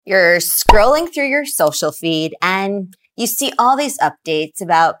You're scrolling through your social feed and you see all these updates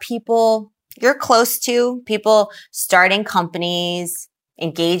about people you're close to, people starting companies,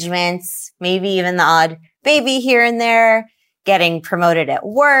 engagements, maybe even the odd baby here and there, getting promoted at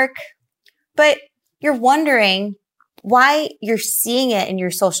work. But you're wondering why you're seeing it in your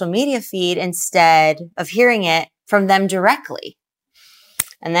social media feed instead of hearing it from them directly.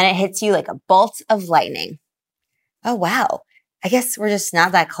 And then it hits you like a bolt of lightning. Oh, wow. I guess we're just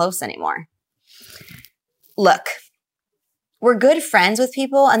not that close anymore. Look, we're good friends with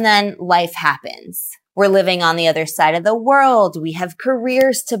people and then life happens. We're living on the other side of the world. We have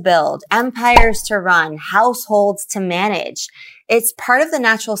careers to build, empires to run, households to manage. It's part of the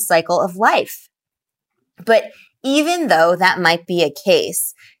natural cycle of life. But even though that might be a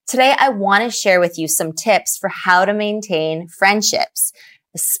case, today I want to share with you some tips for how to maintain friendships,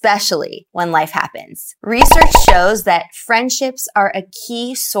 especially when life happens. Research shows that friendships are a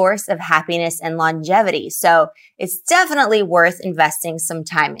key source of happiness and longevity, so it's definitely worth investing some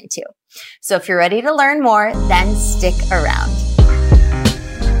time into. So if you're ready to learn more, then stick around.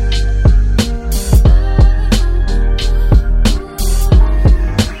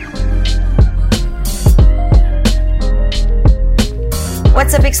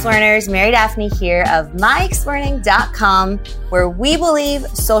 What's up, Explearners? Mary Daphne here of myexplearning.com, where we believe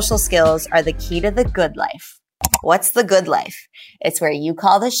social skills are the key to the good life. What's the good life? It's where you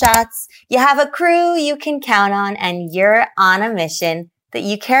call the shots, you have a crew you can count on, and you're on a mission that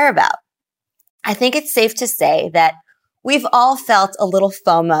you care about. I think it's safe to say that we've all felt a little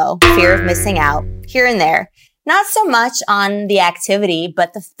FOMO, fear of missing out, here and there. Not so much on the activity,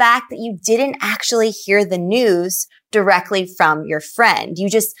 but the fact that you didn't actually hear the news directly from your friend. You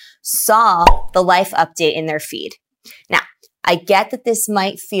just saw the life update in their feed. Now, I get that this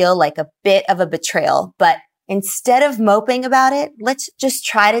might feel like a bit of a betrayal, but instead of moping about it, let's just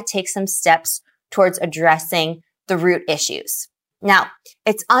try to take some steps towards addressing the root issues. Now,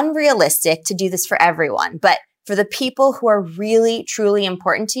 it's unrealistic to do this for everyone, but for the people who are really, truly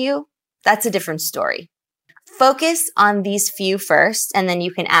important to you, that's a different story. Focus on these few first, and then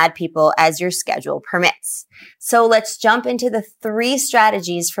you can add people as your schedule permits. So let's jump into the 3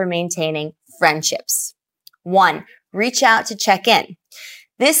 strategies for maintaining friendships. 1, reach out to check in.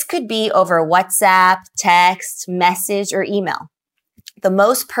 This could be over WhatsApp, text, message, or email. The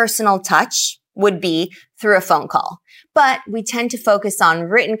most personal touch would be through a phone call, but we tend to focus on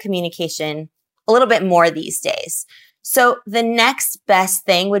written communication a little bit more these days. So the next best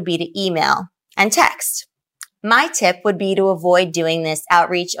thing would be to email and text. My tip would be to avoid doing this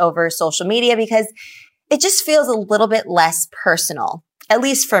outreach over social media because it just feels a little bit less personal, at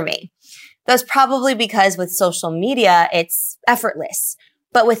least for me. That's probably because with social media, it's effortless.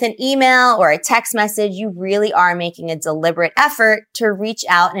 But with an email or a text message, you really are making a deliberate effort to reach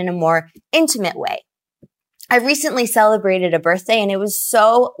out in a more intimate way. I recently celebrated a birthday and it was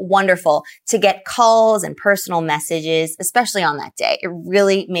so wonderful to get calls and personal messages, especially on that day. It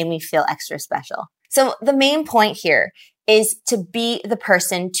really made me feel extra special. So the main point here is to be the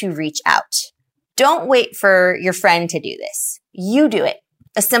person to reach out. Don't wait for your friend to do this. You do it.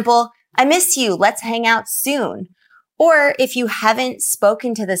 A simple, I miss you, let's hang out soon. Or if you haven't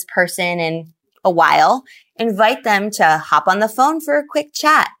spoken to this person in a while, invite them to hop on the phone for a quick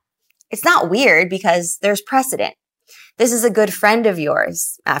chat. It's not weird because there's precedent. This is a good friend of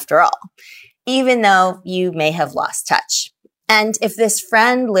yours, after all, even though you may have lost touch. And if this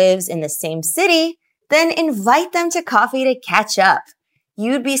friend lives in the same city, then invite them to coffee to catch up.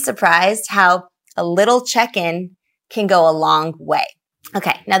 You'd be surprised how a little check-in can go a long way.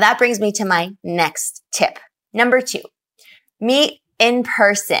 Okay, now that brings me to my next tip. Number 2, meet in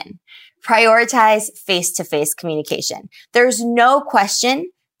person. Prioritize face-to-face communication. There's no question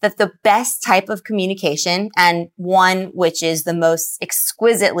that the best type of communication, and one which is the most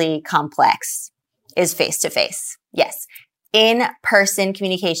exquisitely complex, is face-to-face. Yes, in-person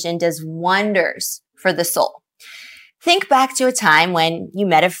communication does wonders for the soul. Think back to a time when you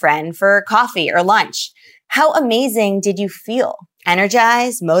met a friend for coffee or lunch. How amazing did you feel?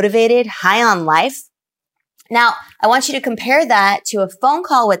 Energized, motivated, high on life? Now, I want you to compare that to a phone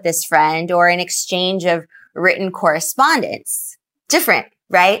call with this friend or an exchange of written correspondence. Different,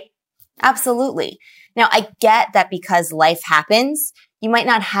 right? Absolutely. Now, I get that because life happens, you might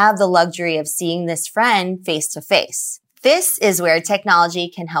not have the luxury of seeing this friend face to face. This is where technology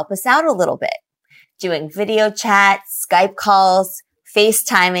can help us out a little bit. Doing video chats, Skype calls,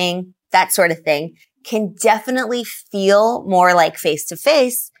 FaceTiming, that sort of thing can definitely feel more like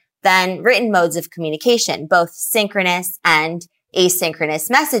face-to-face than written modes of communication, both synchronous and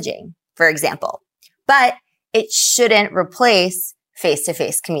asynchronous messaging, for example. But it shouldn't replace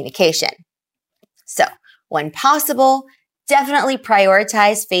face-to-face communication. So, when possible, definitely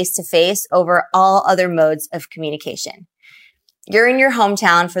prioritize face-to-face over all other modes of communication. You're in your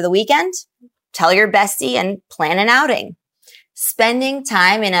hometown for the weekend? Tell your bestie and plan an outing. Spending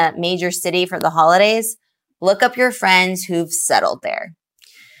time in a major city for the holidays? Look up your friends who've settled there.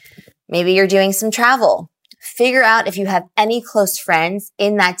 Maybe you're doing some travel. Figure out if you have any close friends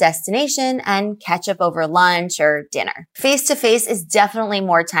in that destination and catch up over lunch or dinner. Face-to-face is definitely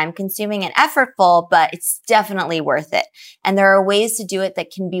more time-consuming and effortful, but it's definitely worth it. And there are ways to do it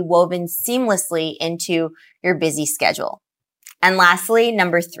that can be woven seamlessly into your busy schedule. And lastly,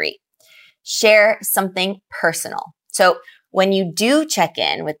 number 3, share something personal. So when you do check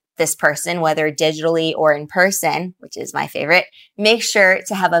in with this person, whether digitally or in person, which is my favorite, make sure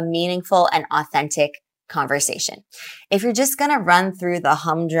to have a meaningful and authentic conversation. If you're just going to run through the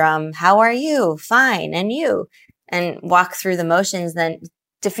humdrum, how are you? Fine. And you? And walk through the motions, then it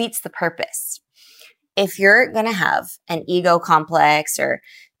defeats the purpose. If you're going to have an ego complex or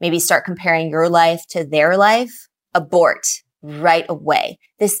maybe start comparing your life to their life, abort right away.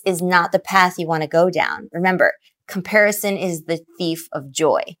 This is not the path you want to go down. Remember, comparison is the thief of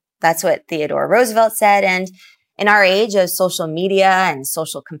joy. That's what Theodore Roosevelt said. And in our age of social media and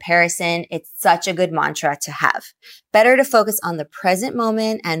social comparison, it's such a good mantra to have. Better to focus on the present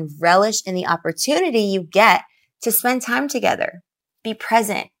moment and relish in the opportunity you get to spend time together. Be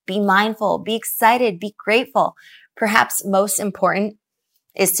present, be mindful, be excited, be grateful. Perhaps most important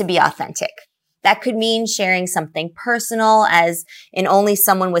is to be authentic. That could mean sharing something personal, as in only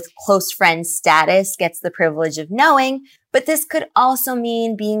someone with close friend status gets the privilege of knowing, but this could also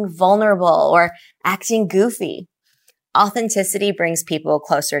mean being vulnerable or acting goofy. Authenticity brings people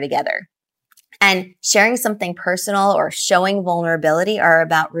closer together. And sharing something personal or showing vulnerability are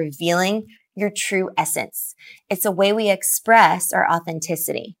about revealing your true essence. It's a way we express our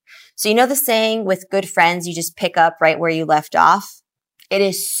authenticity. So you know the saying, with good friends, you just pick up right where you left off? It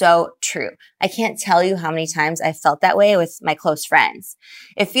is so true. I can't tell you how many times I felt that way with my close friends.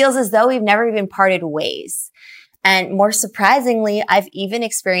 It feels as though we've never even parted ways. And more surprisingly, I've even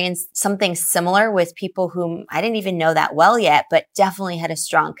experienced something similar with people whom I didn't even know that well yet, but definitely had a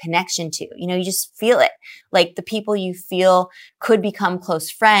strong connection to. You know, you just feel it. Like the people you feel could become close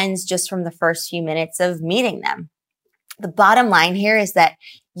friends just from the first few minutes of meeting them. The bottom line here is that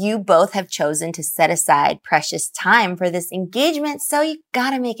you both have chosen to set aside precious time for this engagement, so you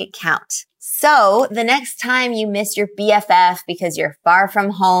gotta make it count. So the next time you miss your BFF because you're far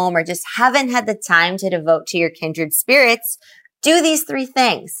from home or just haven't had the time to devote to your kindred spirits, do these 3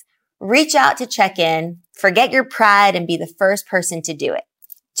 things. Reach out to check in, forget your pride, and be the first person to do it.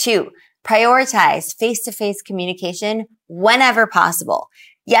 2, prioritize face-to-face communication whenever possible.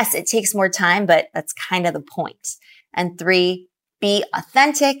 Yes, it takes more time, but that's kind of the point. And 3, be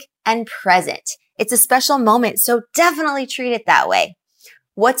authentic and present. It's a special moment, so definitely treat it that way.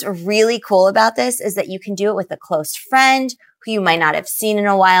 What's really cool about this is that you can do it with a close friend who you might not have seen in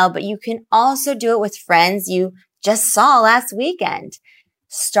a while, but you can also do it with friends you just saw last weekend.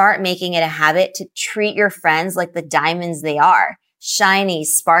 Start making it a habit to treat your friends like the diamonds they are, shiny,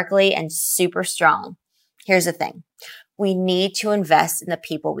 sparkly, and super strong. Here's the thing. We need to invest in the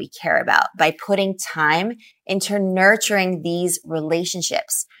people we care about by putting time into nurturing these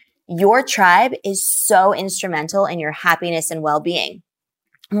relationships. Your tribe is so instrumental in your happiness and well-being.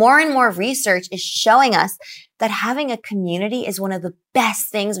 More and more research is showing us that having a community is one of the best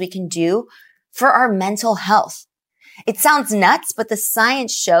things we can do for our mental health. It sounds nuts, but the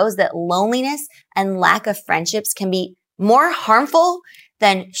science shows that loneliness and lack of friendships can be more harmful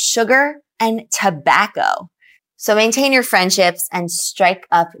than sugar and tobacco. So maintain your friendships and strike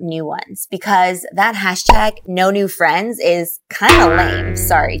up new ones, because that hashtag no new friends is kind of lame.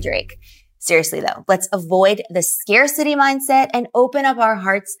 Sorry, Drake. Seriously though, let's avoid the scarcity mindset and open up our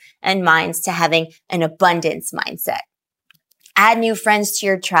hearts and minds to having an abundance mindset. Add new friends to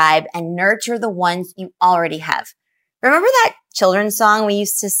your tribe and nurture the ones you already have. Remember that children's song we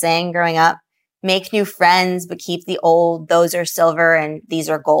used to sing growing up? Make new friends, but keep the old. Those are silver and these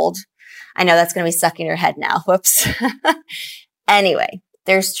are gold. I know that's going to be stuck in your head now. Whoops. Anyway,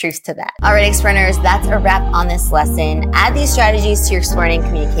 there's truth to that. All right, Explorers, that's a wrap on this lesson. Add these strategies to your Exploring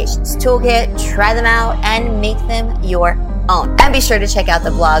Communications Toolkit, try them out, and make them your own. And be sure to check out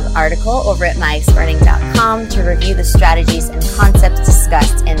the blog article over at myexploring.com to review the strategies and concepts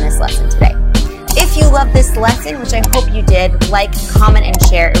discussed in this lesson today. If you love this lesson, which I hope you did, like, comment, and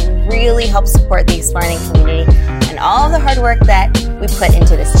share. It really helps support the Exploring community and all of the hard work that we put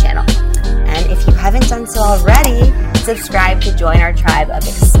into this channel. And if you haven't done so already, subscribe to join our tribe of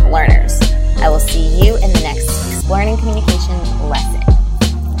Explorers. I will see you in the next Explore. Exploring Communication lesson.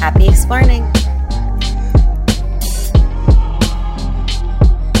 Happy exploring!